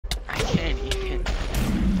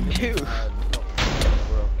Who?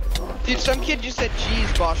 Dude, some kid just said,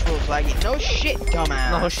 "Geez, bossworld's laggy." No shit,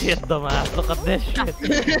 dumbass. No shit, dumbass. Look at this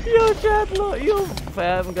shit. Yo, chat, look, yo,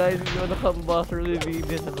 fam, guys, if you wanna come bossworld with me,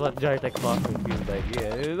 this is what Jartex bossworld feels like.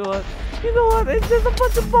 Yeah, you know what? You know what? It's just a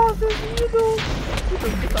bunch of bosses. You know,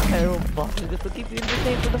 just a hero of bosses just to keep you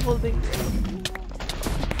entertained for the whole thing.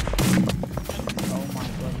 Oh my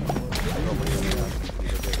god.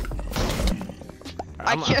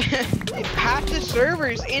 I can't. Half the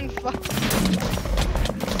servers in fuck.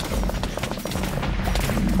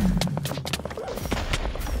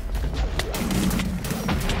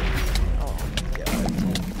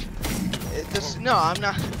 No, I'm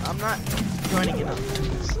not joining in on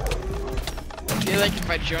this. I feel like if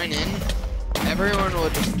I join in, everyone will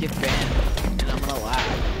just get banned, and I'm gonna lag.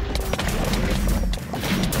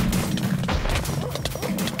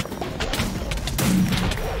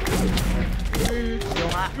 Yo,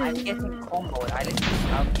 I'm getting comboed.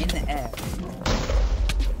 I'm in the air.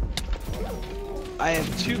 I have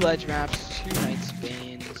 2 ledge maps, 2 night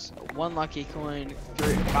spains, 1 lucky coin,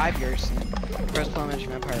 5 garrison, press plumage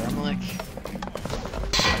vampire. I'm like.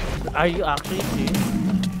 Are you actually serious?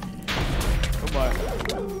 What?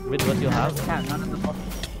 With what you have? None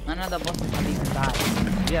of the bosses have even died.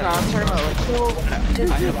 Yeah. No, I'm talking about like.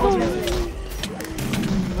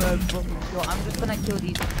 Yo, I'm just gonna kill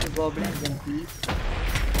these 2 goblins in peace.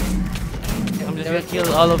 I'm just gonna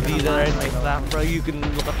kill all of these that are in my stack, bro. You can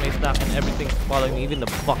look at my stack and everything's following me, even the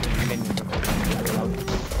fucking menu.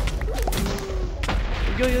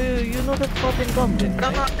 Yo, you know that fucking goblin, right?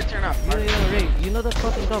 I'm not to turn up. Yo, Ray, you know that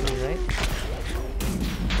fucking goblin, right?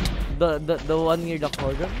 The one near the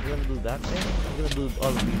cauldron? You wanna do that there? I'm gonna do all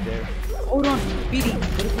of these there. Hold on, Bde,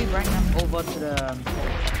 what if we bring them over to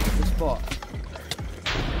the spot?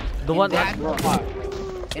 The one that spot.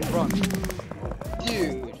 In front.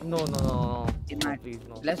 Dude. No. Please,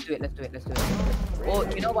 no. Let's do it. Oh,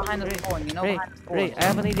 you know behind the spawn, behind the spawn. Ray, I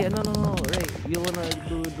have an idea. No, Ray, you wanna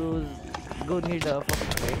do those? Go near the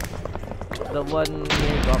fucking right? The one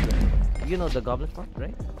near goblin. You know the goblin spot,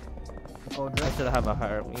 right? Oh, I still have a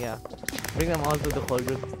harem, yeah. Bring them all to the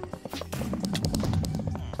cauldron.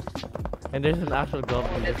 And there's an actual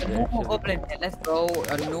goblin. There's a normal goblin. Let's go.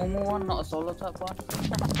 A normal one, not a SoloTurk one.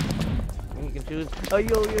 You can choose. Oh,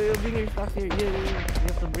 yo, bring your stuff here. Yeah. You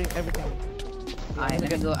have to bring everything. Alright, let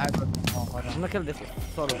me go aggro. Oh, hold I'm on. gonna kill this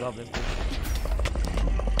solo goblin.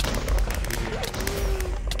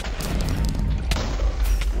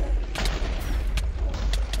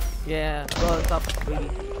 Yeah, go top, baby.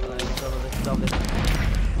 Goblin.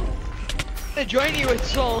 To join you with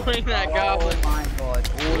soloing that goblin. Oh my god,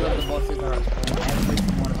 all of the bosses are at spawn. Every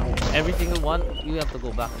single one of them. Every single one, you have to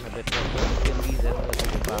go back in a bit. Kill these and then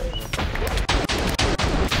go back.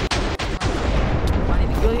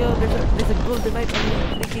 Yo, there's a golden knight on you.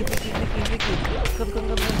 Nicky. Come.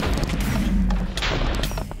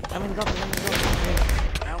 I'm in goblin.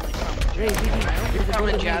 I only come. Ray, Bde, there's a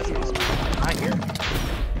golden jazz. I hear.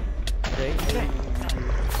 Ray.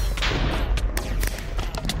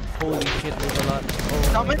 Holy shit, there's a lot. Oh,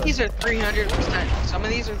 Some of these are 300%. Some of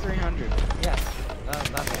these are 300. Yeah,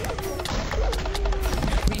 that's it.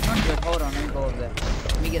 300, hold on, let me go over there.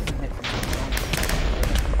 Let me get some hits.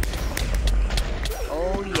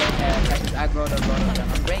 Oh yeah, I brought them.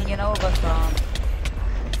 I'm bringing over some.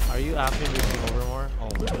 Are you actually moving over more? Oh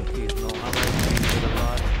my god, please, no. I'm already moving a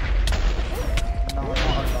lot. No, not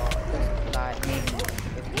a lot. Just like maybe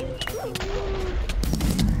 15.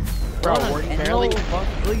 Bro, Hold on, we're and barely.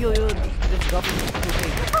 no, yo, this goblin is too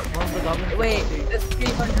big. One of the goblins. Wait, there's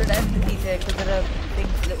 300 entities here because there are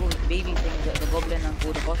things, little baby things that the goblin and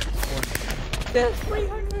all the bosses spawn. There's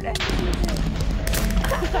 300 entities here.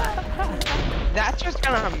 That's just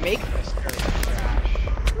gonna make this trash.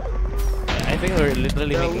 I think we're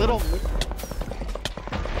literally They're a making little.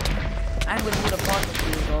 And with all the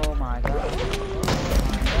bosses, oh my god.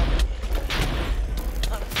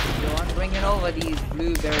 Yo, I'm bringing over these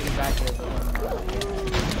blueberry badges.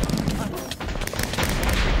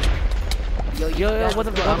 Yo, one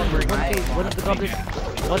of the goblins, 1K, one of the goblins,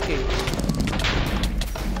 1K.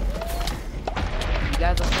 You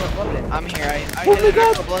guys are still a goblin. I'm here. I hit it a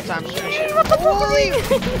couple of times. Holy!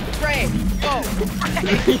 Ray! Go!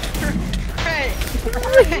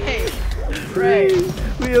 Ray!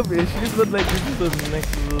 We have issues, but like this is the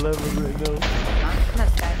next level right now. I'm just gonna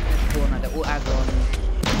stand in this corner, they're all aggro on me.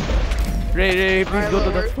 Ray, please go to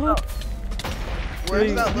the spot.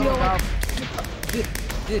 Where's that little goblin?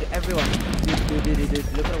 Dude, everyone. Dude,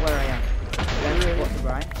 look at where I am. That's what's the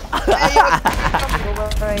Brian. Look at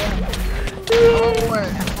where I am.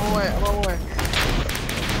 I'm aware.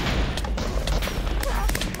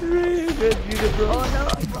 Ray, bro. Oh no!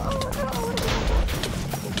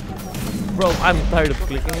 Bro, I'm tired of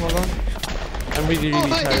clicking, hold on. I'm really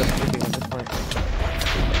tired of clicking at this point.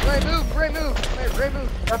 Right move, right move, right move.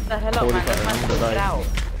 What the hell up, Holy man? fuck, That I'm man's gonna get die. out.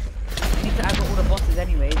 You need to aggro all the bosses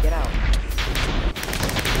anyway, get out.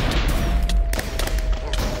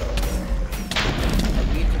 A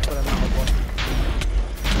beautiful amount of bosses.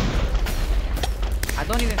 I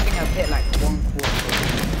don't even think I've hit like 1/4.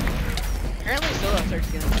 Apparently SoloTurk's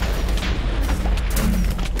gonna.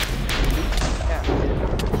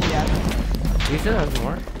 Yeah. He still has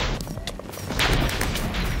more.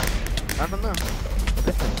 I don't know.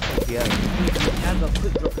 Yeah. I've got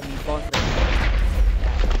quick drop in these bosses.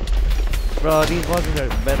 Bro, these bosses are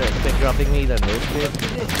better at quick dropping me than those kids.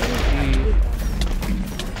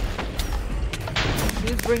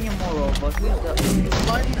 Who's bringing more robots? Who's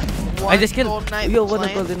the... I just killed. Golden Knight Yo, one of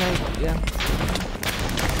slain. the golden knights. Yeah.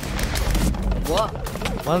 What?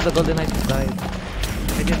 One of the golden knights died.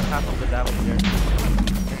 I did half of the damage there.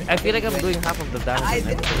 I feel like I'm doing half of the damage. I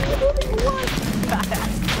did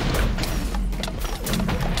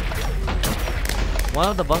One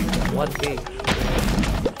of the bosses is 1k.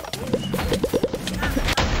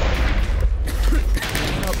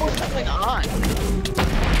 What's going on? Can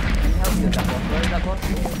you help me with that boss? Where is that boss?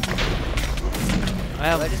 I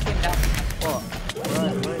have. I just came down. What? Where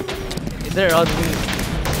is it? They're on me.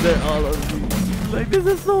 They're all on me. Like, this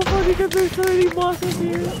is so funny because there's so many bosses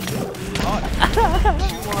here. Oh,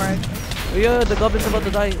 2 more. Yo, the goblin's about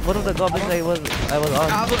to die. One of the goblins I was on.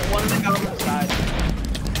 One of the goblins died.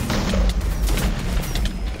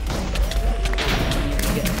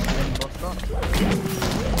 Get any boss drops?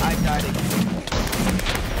 I died again.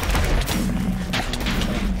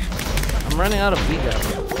 I'm running out of Bde6.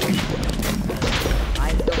 I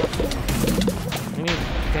still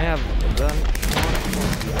Can I have a gun?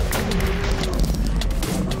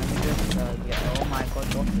 oh my god,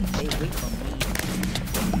 bosses, stay away from me.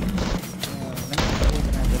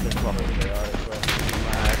 This is fucking chaotic, bro.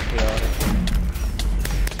 Mad chaotic.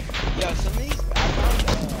 Yeah, some of these, I found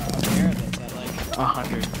a pair that's at like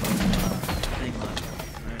 100. Thing left.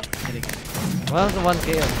 Hitting it. One of the 1k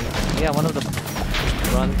on me. Yeah, one of the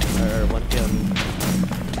run or 1k on me.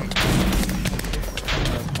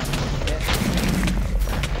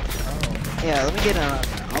 Yeah, let me get I'll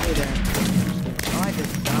be there. Oh, I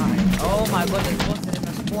just died. Oh my god, there's bosses in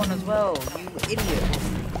the spawn as well, you idiot.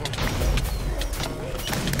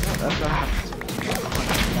 That's what happens.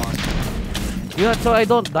 Yeah, so I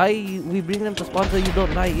don't die. We bring them to spawn so you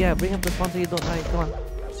don't die. Yeah, bring them to spawn so you don't die. Come on.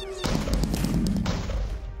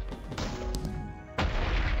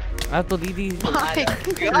 I have to lead these.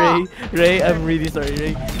 My Ray, I'm really sorry,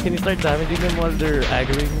 Ray. Can you start damaging them while they're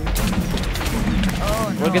aggroing me?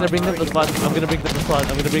 Oh no. We're gonna bring them to spawn. I'm gonna bring them to spawn.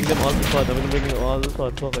 I'm gonna bring them all to spawn. I'm gonna bring them all to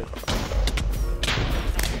spawn. Okay.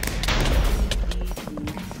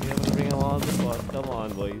 Yeah, I'm gonna bring them all to spawn. Come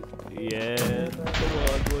on, boys. Yeah. Come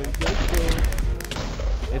on, boys. Let's go.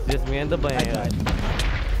 It's just me and the band.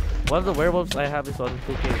 One of the werewolves I have is on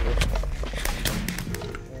 2k.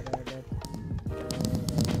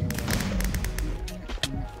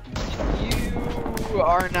 You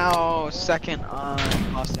are now second on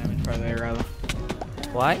boss damage, by the way, Rylo.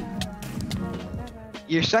 Why?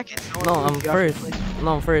 You're second. No, I'm first.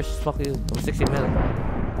 No, I'm first. Fuck you. I'm 60 mil.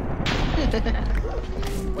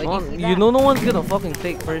 Wait, No, you see you that? know no one's gonna fucking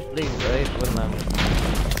take first place, right?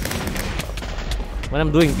 When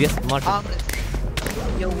I'm doing this much.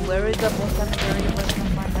 Yo, where is the boss cemetery? Where can I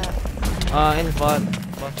find that? In spawn.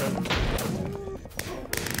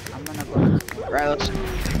 I'm gonna go. Rylo's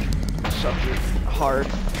something hard.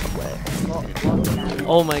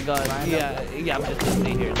 Oh my god. Yeah, I'm just gonna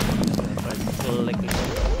stay here.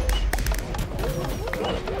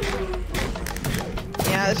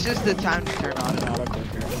 Yeah, it's just the time to turn on and auto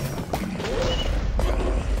clicker.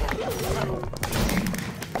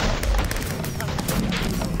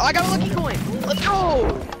 Oh, I got a lucky coin! Let's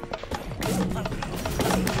go!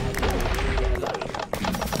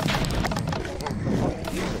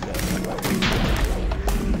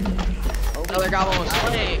 Another goblin was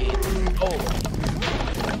slain! Oh.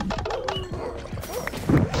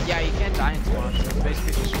 Yeah, you can't die in spawn, so it's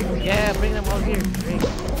basically just... Yeah, bring them all here. Ray.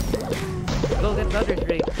 Go get the others,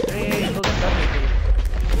 Ray. Ray, go get the others, Ray.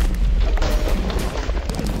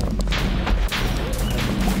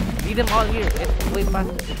 Lead them all here. It's way past.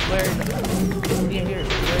 It's where it's near here.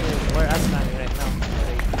 Where I'm standing right now.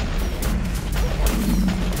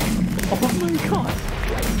 Oh my god!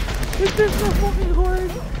 This is so fucking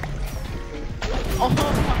hard. Oh my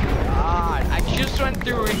god, I just went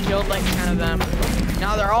through and killed like 10 of them.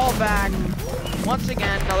 Now they're all back. Once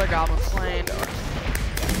again, another goblin slain.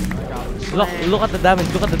 Another goblin slain. Look at the damage.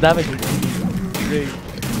 Look at the damage. Ray.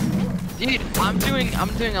 Dude, I'm doing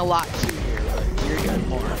a lot too here, but you're doing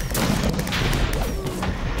more.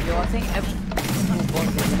 Yo, I think every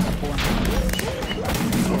boss is spawn.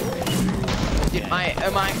 Dude,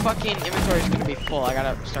 my fucking inventory is gonna be full. I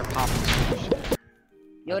gotta start popping some shit.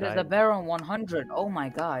 Yo, there's a bear on 100. Oh my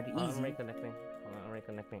god, easy. I'm reconnecting. I'm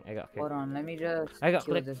reconnecting. I got kicked. Hold on, let me just. I got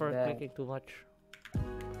kill clicked this for bear. clicking too much.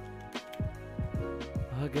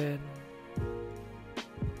 Again.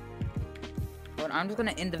 But I'm just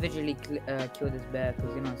gonna individually kill this bear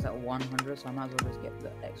because you know it's at 100, so I might as well just get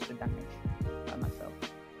the extra damage by myself.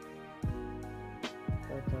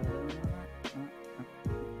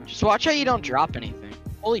 Just watch how you don't drop anything.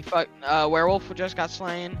 Holy fuck, werewolf just got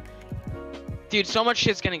slain. Dude, so much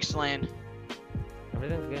shit's getting slain.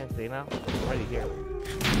 Everything's getting slain now. I'm already here.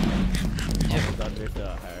 Yep. Oh my god, there's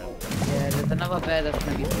a higher. Yeah, there's another bear that's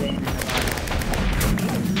gonna be slain in about.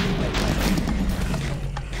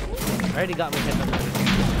 Already got me hit on that.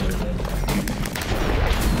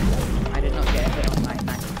 I did not get a hit on my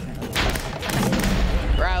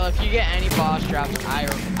 90%. Rylo, if you get any boss drops, I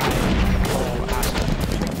will ask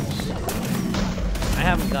you. I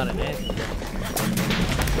haven't gotten anything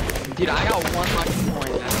yet. Dude, I got 100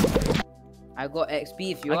 points. I got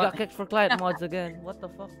XP if you I want. got kicked for client mods again. What the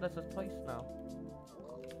fuck? That's a twice now.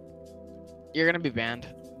 You're gonna be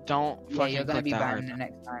banned. Don't Yeah, fucking you're gonna click be that banned hard. the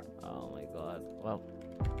next time. Oh my god.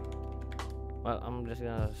 Well, I'm just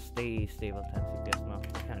gonna stay stable 10 CPS now.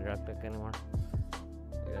 I can't drag click anymore.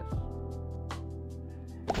 I guess.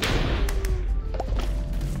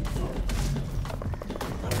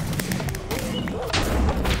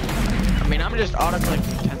 I mean, I'm just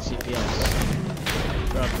auto-clicking 10 CPS.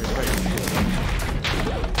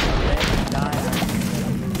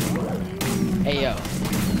 Hey yo,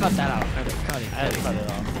 cut that out. Okay, cut it. I had to cut it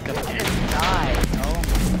off. Die, no.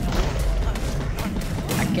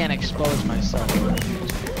 I can't expose myself.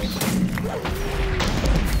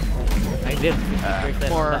 I did 50%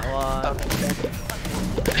 More. that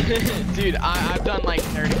one. Dude, I've done like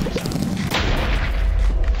 30%.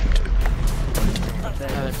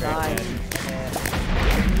 Another Die. fair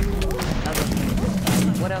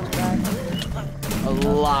What else, guys? A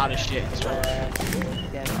lot of shit. A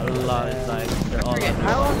lot of times. They're all Forget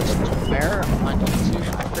how long is Bear on YouTube?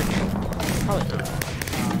 I forget. Probably.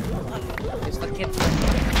 It's the kids.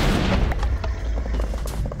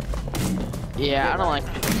 Yeah, I don't like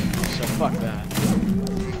it. So fuck that.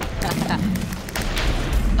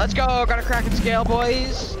 Let's go. Got a cracking scale,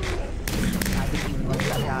 boys. I think even most of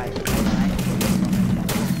that guys.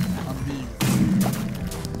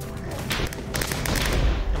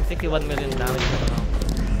 I'm 61 million damage right now.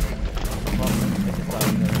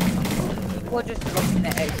 People just looking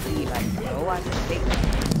at XP like, oh, I just take that.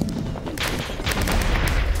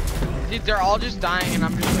 Dude, they're all just dying, and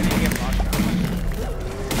I'm just waiting to get boss drops.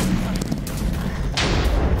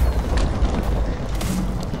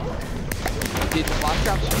 Dude, the boss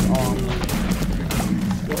drops are all.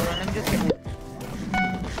 Let me just get.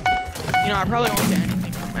 You know, I probably won't get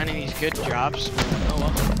anything from any of these good drops. But oh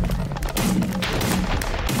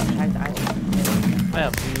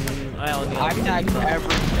well. I only I tagged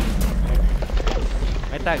everything.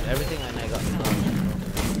 I tagged everything and I got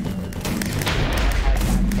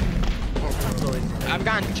I've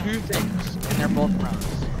gotten 2 things, and they're both runs.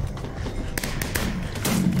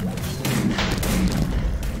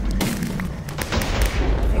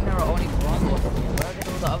 I think there are only one. Where did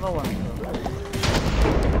all the other ones go?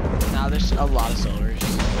 Now there's a lot of silvers.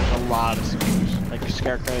 There's a lot of silvers. Like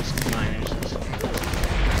scarecrows and miners and stuff.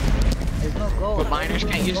 There's no gold. But miners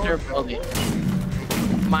can't use their ability.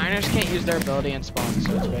 Miners can't use their ability in spawn,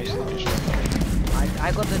 so it's basically just.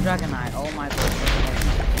 I got the dragon eye. Oh my god.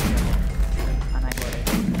 And I got it.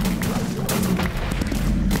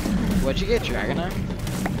 What'd you get, Dragon Eye?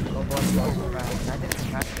 Go boss, boss, surprise. I didn't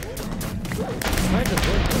catch it. Where are the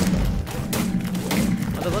goods?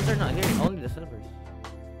 Oh, the goods are not here, only the silvers.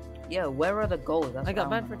 Yeah, where are the golds? That's I what got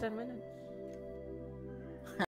banned wanna for know. 10 minutes.